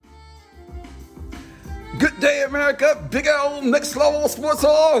Good day, America. Big L Next Level Sports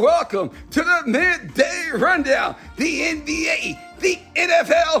All. Welcome to the Midday Rundown. The NBA, the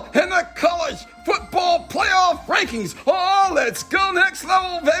NFL, and the college football playoff rankings. Oh, let's go next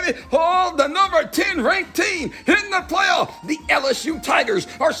level, baby. Oh, the number 10 ranked team in the playoff. The LSU Tigers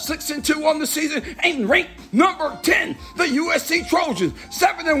are 6-2 on the season and ranked number 10. The USC Trojans,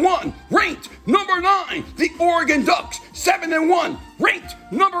 7-1, ranked number 9. The Oregon Ducks, 7-1, ranked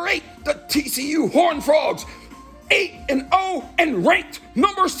number 8. The TCU Horned Frogs, 8-0 and ranked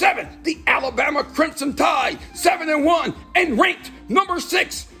number 7. The Alabama Crimson Tide, 7-1 and ranked number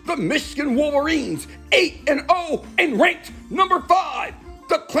 6. The Michigan Wolverines, 8-0 and ranked number 5.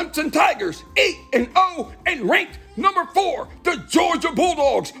 The Clemson Tigers, 8-0 and ranked number 4. The Georgia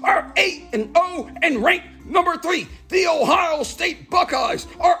Bulldogs are 8-0 and ranked number 3. The Ohio State Buckeyes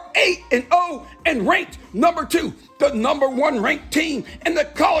are 8-0 and ranked number 2. The number 1 ranked team in the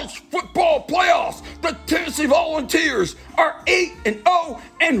college football playoffs, the Tennessee Volunteers, are 8-0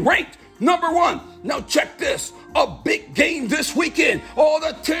 and ranked number 1. Now check this. A big game this weekend. All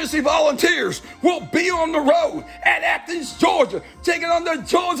the Tennessee Volunteers will be on the road at Athens, Georgia, taking on the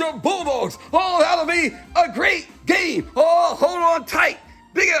Georgia Bulldogs. Oh, that'll be a great game. Oh, hold on tight.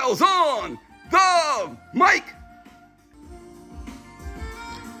 Big L's on the mic.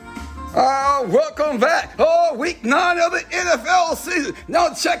 Welcome back. Week 9 of the NFL season.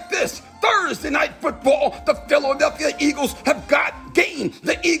 Now check this. Thursday night football, the Philadelphia Eagles have got game.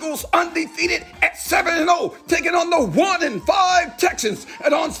 The Eagles undefeated at 7-0, taking on the 1-5 Texans.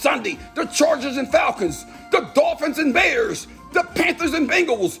 And on Sunday, the Chargers and Falcons, the Dolphins and Bears, the Panthers and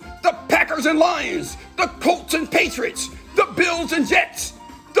Bengals, the Packers and Lions, the Colts and Patriots, the Bills and Jets,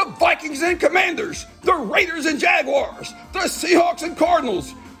 the Vikings and Commanders, the Raiders and Jaguars, the Seahawks and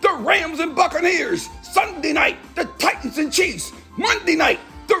Cardinals, the Rams and Buccaneers. Sunday night, the Titans and Chiefs. Monday night,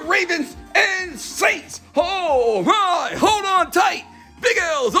 the Ravens and Saints. Oh my, hold on tight. Big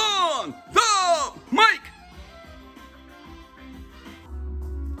L's on the mic.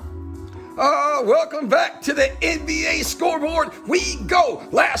 Welcome back to the NBA scoreboard. We go.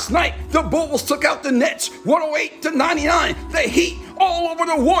 Last night, the Bulls took out the Nets 108-99. The Heat all over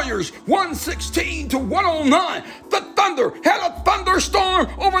the Warriors 116-109. The Thunder had a thunderstorm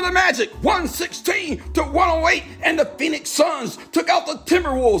over the Magic 116-108. And the Phoenix Suns took out the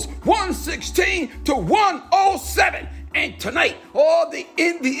Timberwolves 116-107. And tonight, the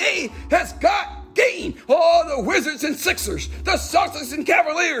NBA has got game. The Wizards and Sixers, the Celtics and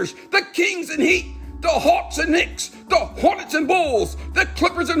Cavaliers, the Kings and Heat, the Hawks and Knicks, the Hornets and Bulls, the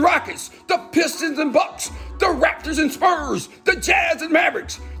Clippers and Rockets, the Pistons and Bucks, the Raptors and Spurs, the Jazz and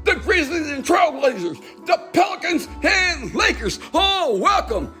Mavericks, the Grizzlies and Trailblazers, the Pelicans and Lakers.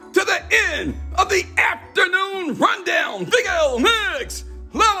 Welcome to the end of the afternoon rundown. Big L Next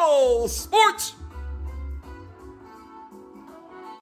Level Sports.